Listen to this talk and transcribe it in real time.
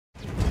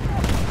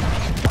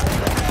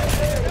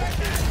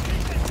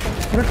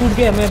अरे टूट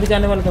गया, मैं अभी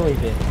जाने वाला था वहीं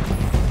पे।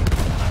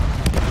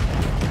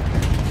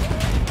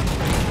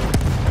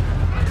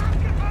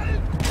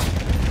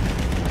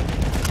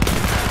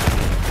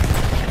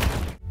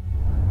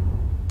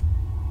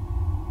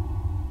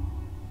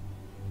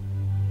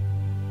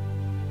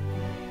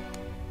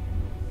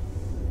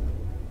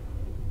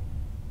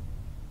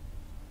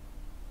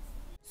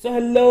 सो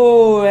हेलो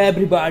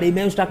एवरीबॉडी,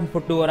 मैं स्टार्टिंग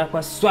फोटो और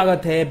आपका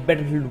स्वागत है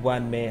बैटलफील्ड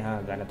 1 में।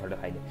 हाँ, गाना थोड़ा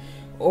खाई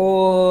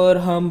और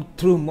हम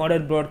थ्रू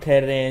मॉडर्न ब्रॉड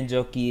खेल रहे हैं,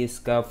 जो कि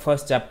इसका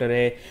फर्स्ट चैप्टर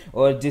है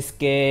और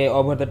जिसके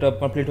ओवर द टॉप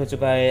कंप्लीट हो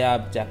चुका है।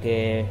 आप जाके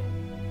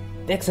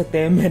देख सकते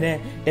हैं, मैंने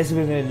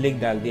डिस्क्रिप्शन में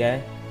लिंक डाल दिया है।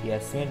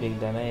 यस, में लिंक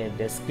डाला है,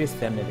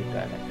 डिस्क्रिप्शन में लिंक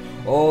डाला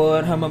है।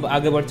 और हम अब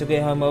आगे बढ़ चुके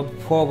हैं। हम अब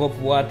फॉग ऑफ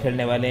वार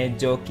खेलने वाले हैं,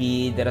 जो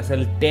कि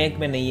दरअसल टैंक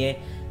में नहीं है।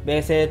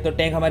 वैसे तो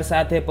टैंक हमारे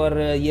साथ है, पर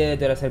ये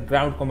दरअसल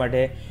ग्राउंड कॉम्बैट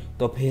है,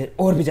 तो फिर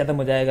और भी ज़्यादा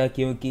मज़ा आएगा,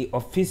 क्योंकि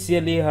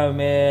ऑफिशियली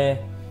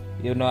हमें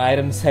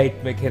आयरन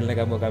साइट में खेलने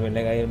का मौका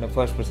मिलेगा,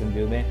 फर्स्ट पर्सन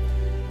व्यू में।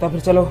 तो फिर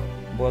चलो,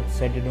 बहुत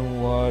एक्साइटेड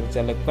हूँ और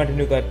चलो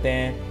कंटिन्यू करते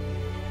हैं,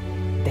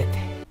 देखते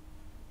हैं।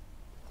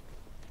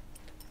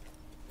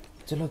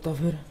 चलो तो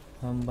फिर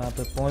हम वहाँ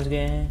पे पहुँच गए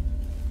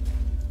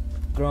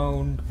हैं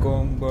ग्राउंड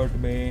कॉम्बैट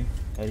में।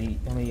 अरे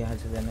हमें यहाँ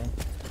से जाना है।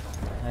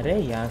 अरे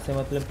यहाँ से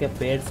मतलब क्या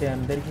पेड़ से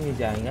अंदर क्यों नहीं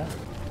जाएगा?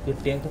 ये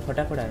टैंक तो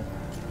फटा पड़ा है।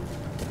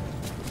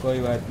 कोई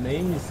बात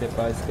नहीं, इससे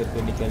पास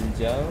करके निकल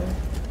जाओ।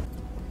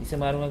 इसे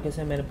मारूंगा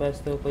कैसे? मेरे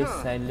पास तो कोई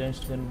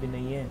साइलेंस्ड गन भी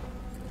नहीं है।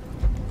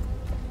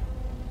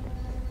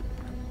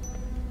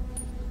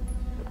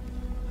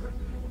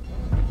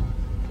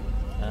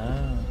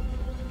 हाँ,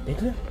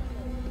 देख लो,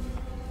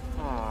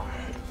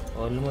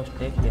 ऑलमोस्ट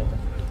देख लिया था।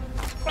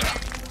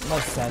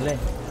 बस साले,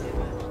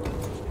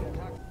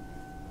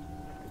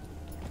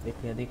 देख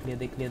लिया देख लिया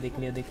देख लिया देख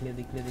लिया देख लिया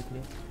देख लिया देख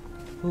लिया।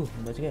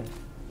 बच गया।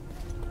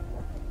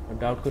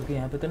 डाउट करके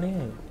यहाँ पे तो नहीं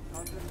है।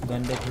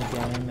 गन देख लेके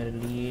आए हैं मेरे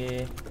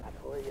लिए,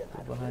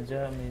 तो वहाँ जा,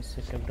 मैं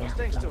इससे शट डाउन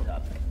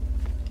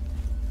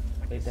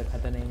कहीं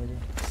दिखाता नहीं मुझे।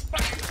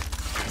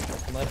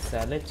 मर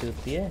साले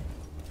चूती है।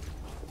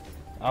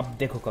 अब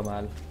देखो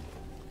कमाल,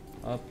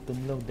 अब तुम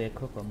लोग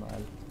देखो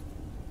कमाल।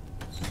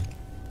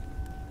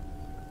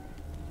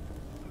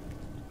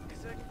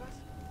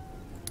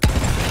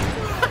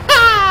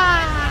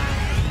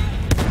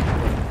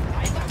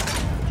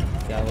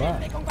 क्या हुआ?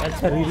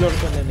 अच्छा, रीलोड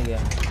करने नहीं गया।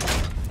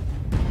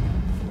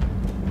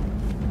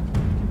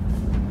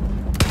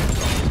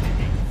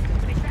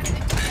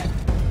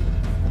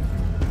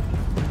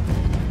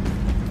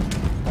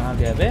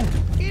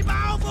 Keep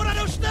out for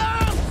a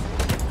stone!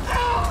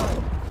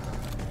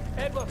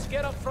 Edwards,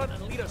 get up front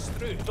and lead us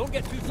through. Don't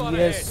get too far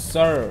ahead. Yes,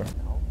 sir.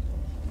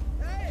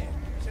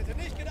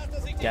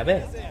 क्या बे?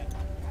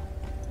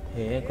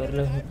 हे कर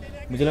लो।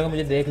 मुझे लगा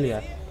मुझे देख लिया।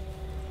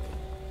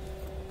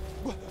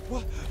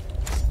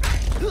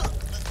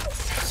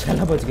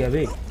 चला, बच गया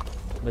बे,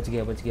 बच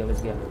गया बच गया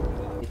बच गया।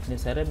 इतने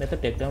सारे मैं तो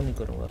टेक डाउन नहीं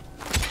करूँगा।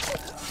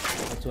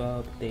 अच्छा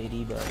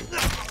तेरी बारी,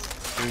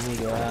 तू भी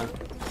गया।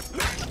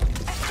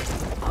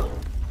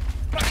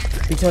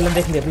 पीछे वाला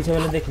देख लिया, पीछे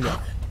वाला देख लिया।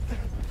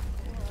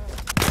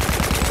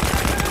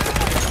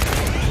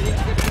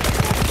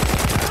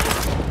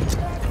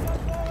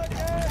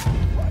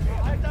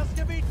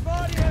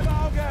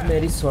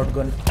 मेरी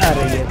शॉटगन आ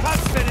रही है।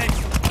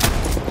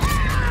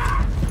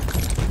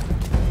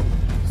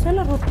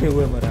 साला रोकते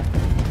हुए मरा।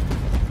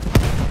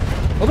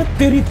 अबे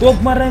तेरी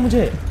तोप मार रहा है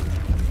मुझे।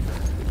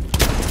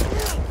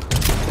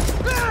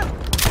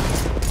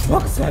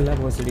 वक्त साला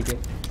भोसड़ी के,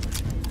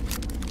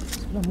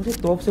 साला मुझे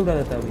तोप से उड़ा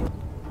देता अभी।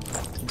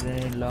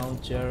 Grenade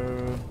launcher.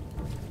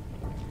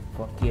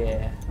 Fuck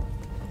yeah.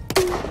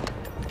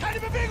 Keine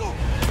Bewegung!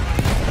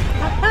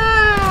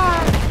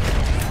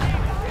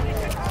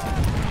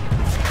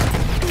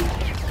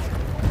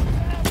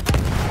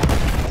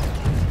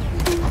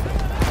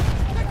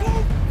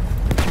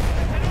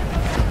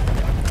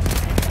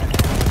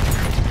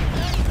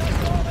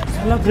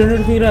 साला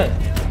ग्रेनेड फेंक रहा है।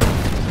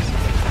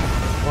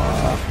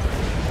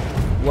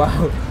 वाह,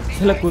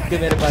 साला कूद के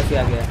मेरे पास ही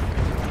आ गया।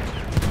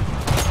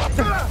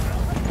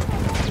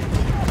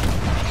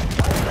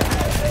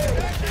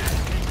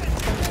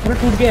 अरे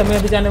टूट गया, मैं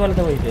अभी जाने वाला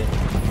था वहीं पे।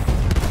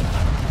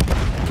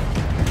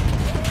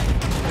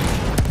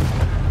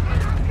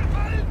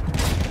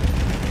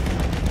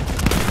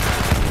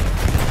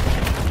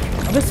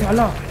 अबे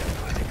साला,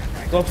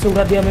 टॉप से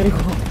उड़ा दिया मेरे को।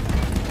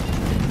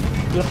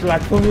 तो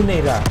प्लेटफॉर्म ही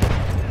नहीं रहा।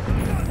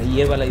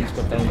 ये वाला यूज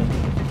करता हूँ मैं।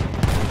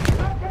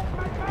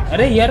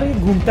 अरे यार, ये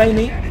घूमता ही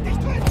नहीं।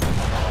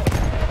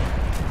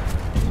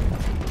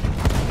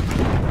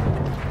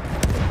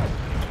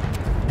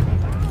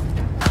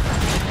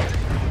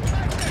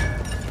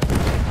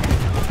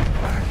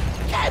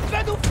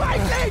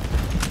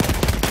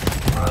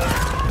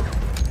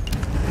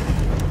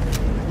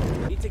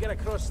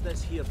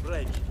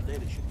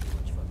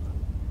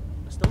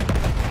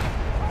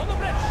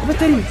 अबे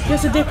तेरी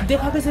कैसे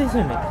देखा कैसे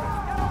इसे मैं?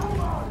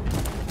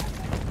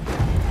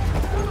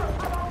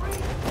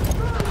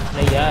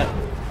 नहीं यार,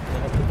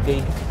 मैंने खुद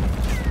गई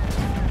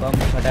बम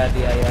फटा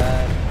दिया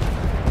यार।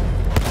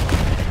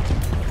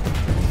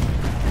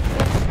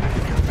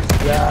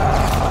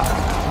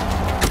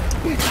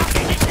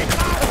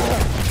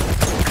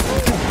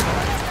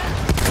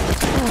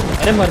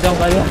 अरे मर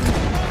जाऊंगा यार।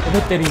 अबे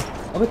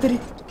तेरी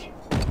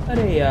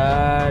अरे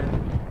यार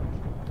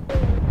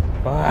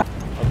वाह।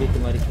 अभी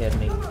तुम्हारी खैर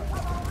नहीं,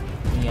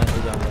 यहाँ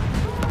से जाऊंगा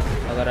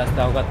अगर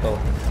रास्ता होगा तो।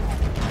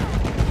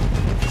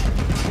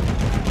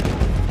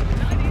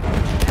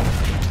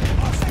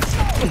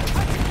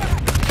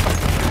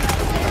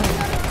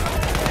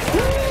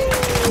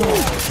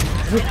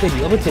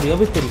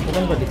 अबे तेरी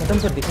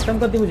खत्म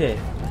कर दी मुझे।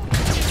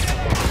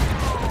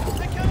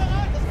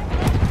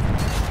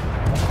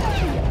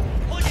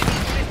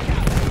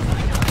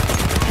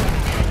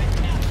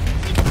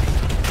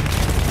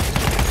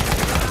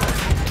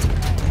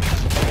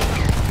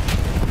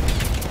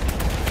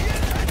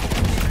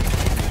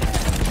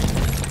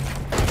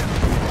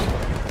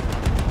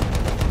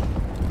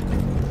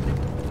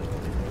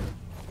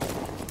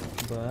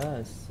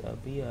 बस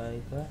अभी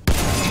आएगा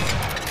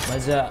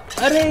मजा।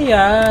 अरे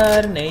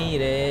यार नहीं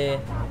रे,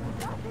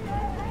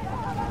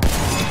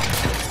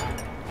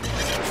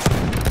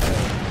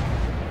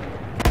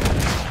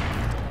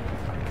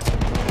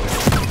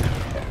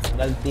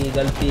 गलती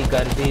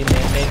कर दी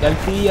मैंने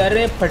गलती।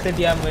 अरे फट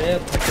दिया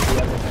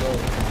मुझको।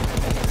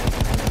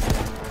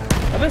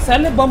 अबे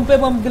साले बम पे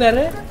बम गिरा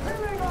रहे।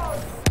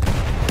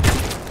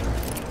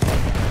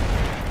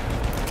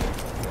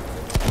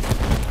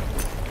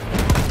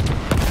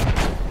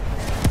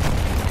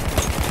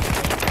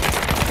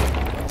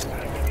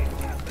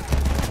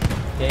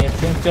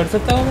 चढ़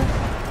सकता हूँ मैं?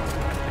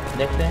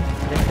 देखते हैं।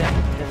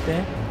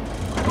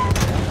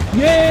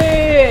 ये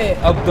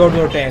अब दो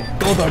टैंक।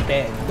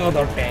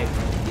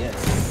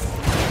 यस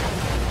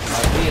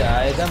अभी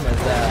आएगा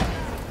मजा।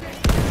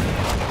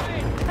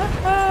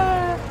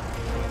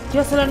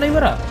 क्या साला नहीं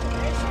मरा?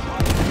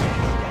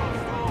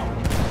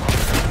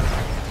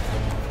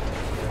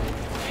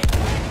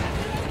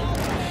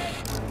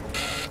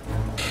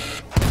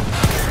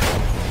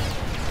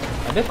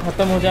 अबे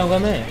खत्म हो जाऊंगा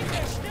मैं।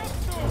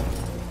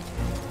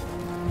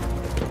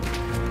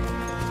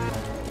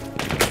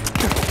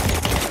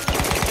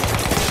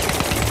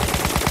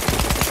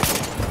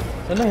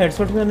 चलो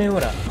हेडशॉट में नहीं हो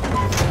रहा।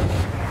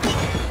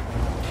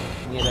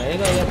 ये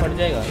रहेगा या फट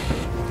जाएगा?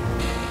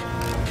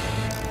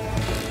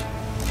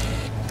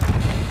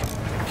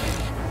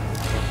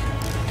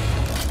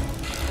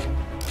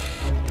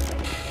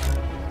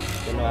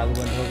 चलो आग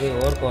बंद हो गई।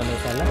 और कौन है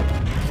साला?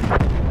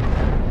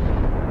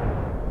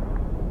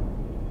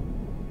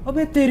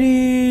 अबे तेरी,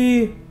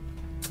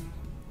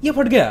 ये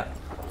फट गया।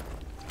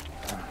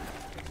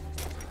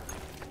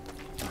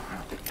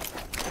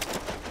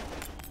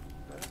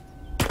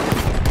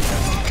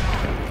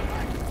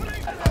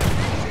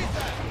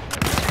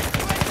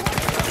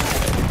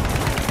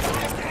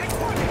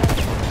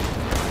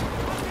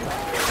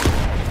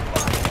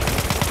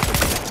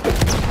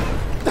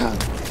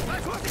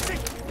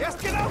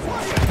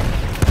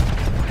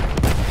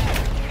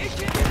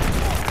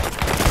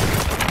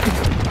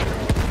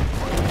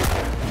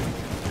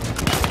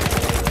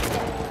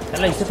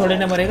 इससे थोड़े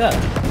ना मरेगा।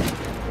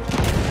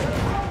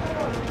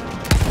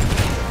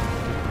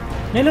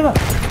 नहीं लगा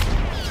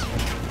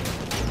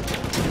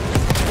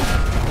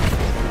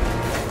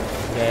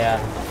गया।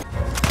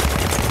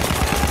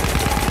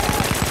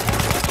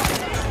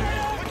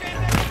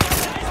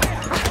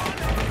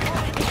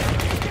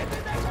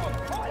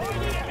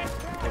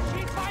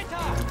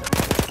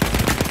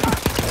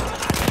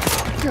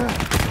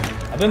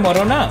 अबे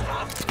मरो ना।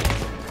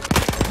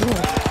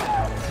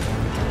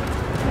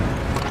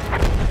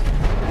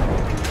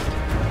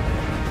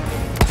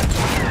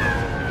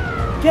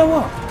 क्या हुआ?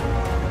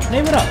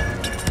 नहीं मरा।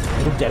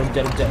 रुक जा।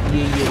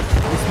 ये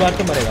इस बार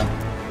तो मरेगा।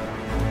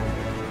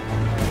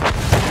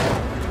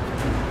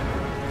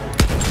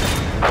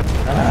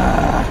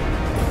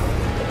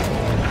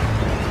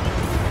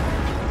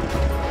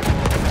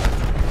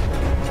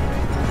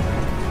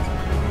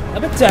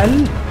 अबे चल।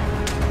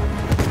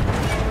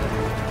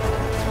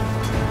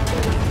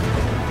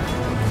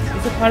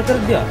 इसे फाड़ कर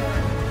दिया।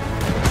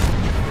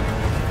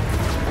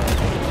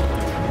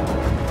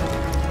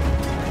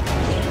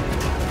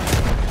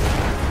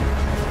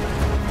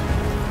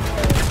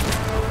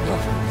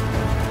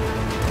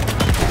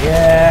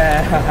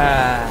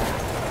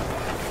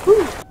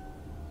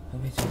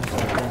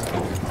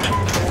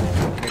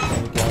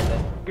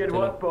 Good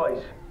work,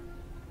 boys.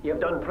 You've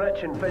done Pritch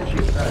and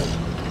Finch's task.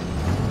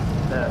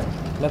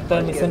 लगता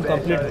है मिशन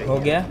कंप्लीट हो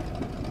गया।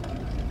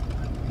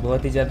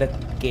 बहुत ही ज़्यादा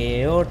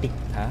केओटिक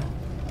था,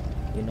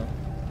 यू नो।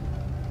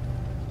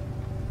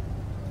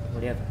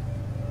 बढ़िया था,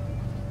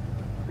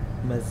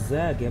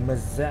 मज़ा आ गया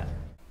मज़ा।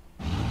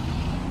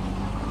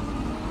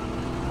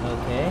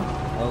 ओके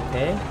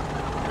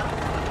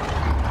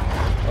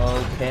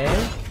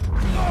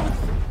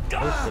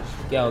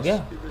क्या हो गया?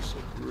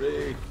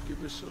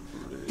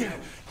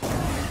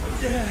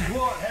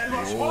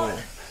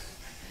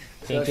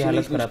 की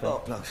हालत खराब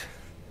है।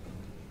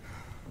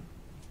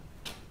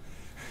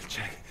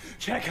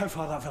 Check how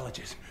far that village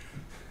is.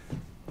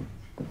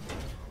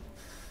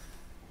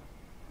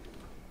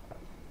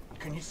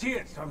 Can you see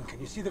it, son? Can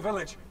you see the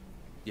village?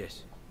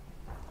 Yes,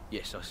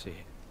 I see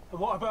it. And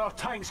what about our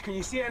tanks? Can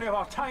you see any of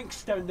our tanks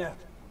down there?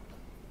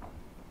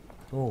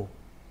 Oh,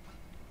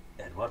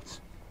 Edwards?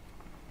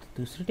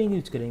 दूसरी tank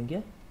use करेंगे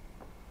क्या?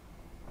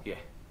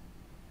 Yeah.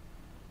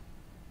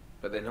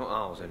 But they're not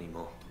ours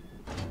anymore.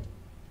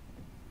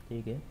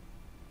 ठीक है,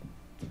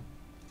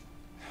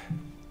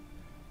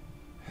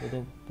 वो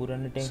तो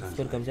पुराने tanks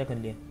पर कब्जा कर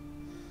लिया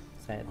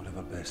शायद।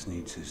 Whatever best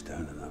needs is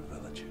down in that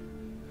village.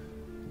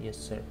 Yes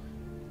sir.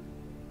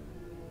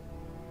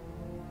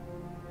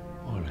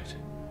 All right.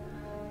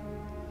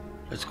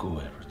 Let's go,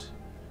 Edwards.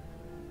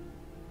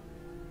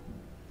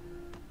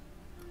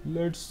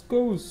 Let's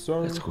go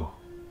sir. Let's go.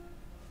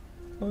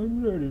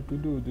 I'm ready to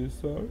do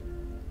this sir.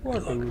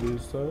 Whatever it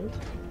is sir.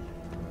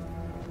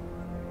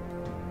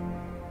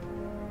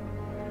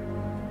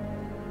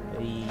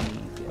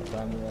 क्या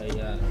काम हुआ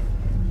यार,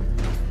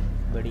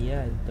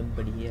 बढ़िया एकदम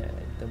बढ़िया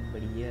एकदम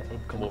बढ़िया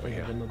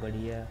एकदम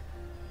बढ़िया।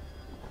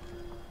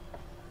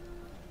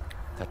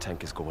 That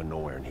tank is going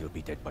nowhere and he'll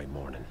be dead by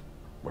morning.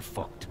 We're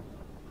fucked.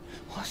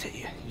 What's it?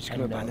 You just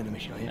gonna abandon the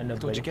mission, are you?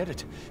 Don't you get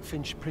it?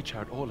 Finch,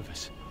 Pritchard, all of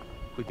us.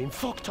 We've been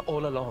fucked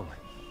all along.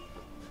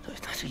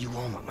 If that's what you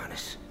want,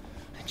 McManus,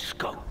 then just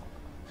go.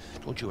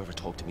 Don't you ever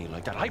talk to me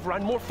like that. I've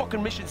ran more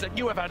fucking missions than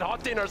you have had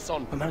hot dinner,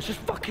 son. McManus,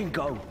 just fucking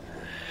go.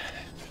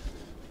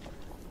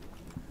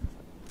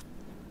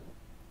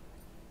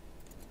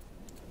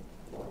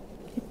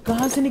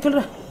 कहाँ से निकल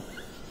रहा?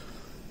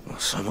 Well,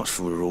 so much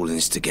for we're all in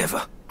this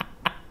together.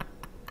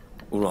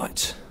 All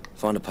right,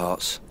 find the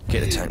parts,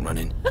 get the tank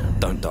running,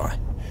 don't die.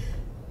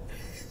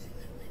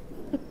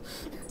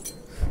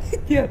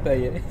 क्या था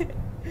ये?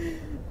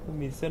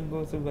 Mission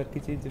वो सब बाकी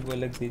चीज वो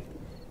अलग थी,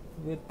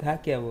 वो था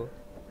क्या वो?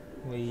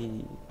 वही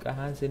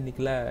कहाँ से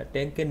निकला?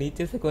 टैंक के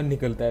नीचे से कौन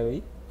निकलता है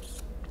भाई?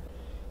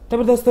 तो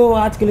फिर दोस्तों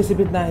आज के लिए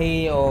सिर्फ इतना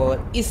ही,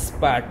 और इस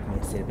पार्ट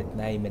में सिर्फ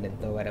इतना ही। मैंने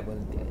दोबारा बोल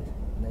दिया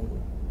नहीं।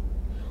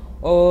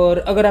 और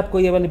अगर आपको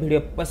ये वाली वीडियो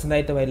पसंद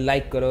आई तो भाई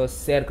लाइक करो,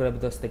 शेयर करो अपने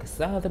दोस्तों के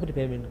साथ, अपने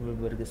फैमिली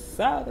मेंबर के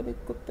साथ, अपने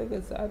कुत्ते के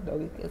साथ,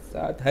 डॉगी के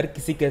साथ, हर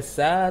किसी के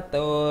साथ।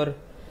 और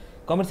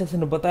कमेंट सेक्शन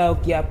में बताओ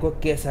कि आपको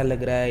कैसा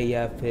लग रहा है,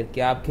 या फिर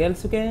क्या आप खेल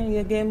चुके हैं,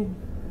 ये गेम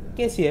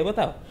कैसी है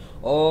बताओ।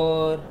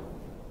 और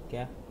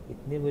क्या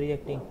इतनी बुरी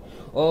एक्टिंग।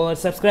 और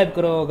सब्सक्राइब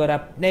करो अगर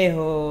आप नए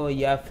हो,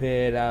 या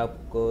फिर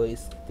आपको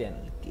इस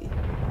चैनल की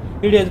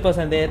वीडियोस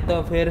पसंद है।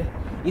 तो फिर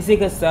इसी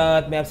के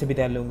साथ मैं आपसे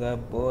बिता लूँगा।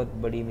 बहुत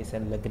बड़ी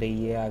मिशन लग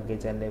रही है, आगे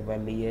चलने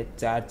वाली है।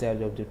 4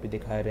 जो भी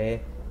दिखा रहे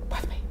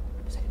बाद में,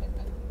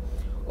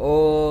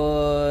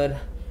 और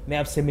मैं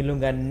आपसे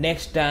मिलूँगा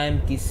नेक्स्ट टाइम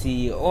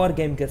किसी और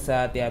गेम के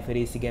साथ, या फिर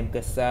इसी गेम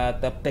के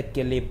साथ। तब तक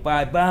के लिए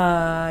bye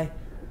bye,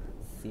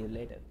 C you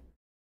later.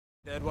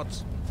 Edwards,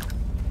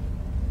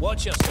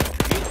 watch yourself.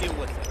 We'll deal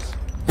with this.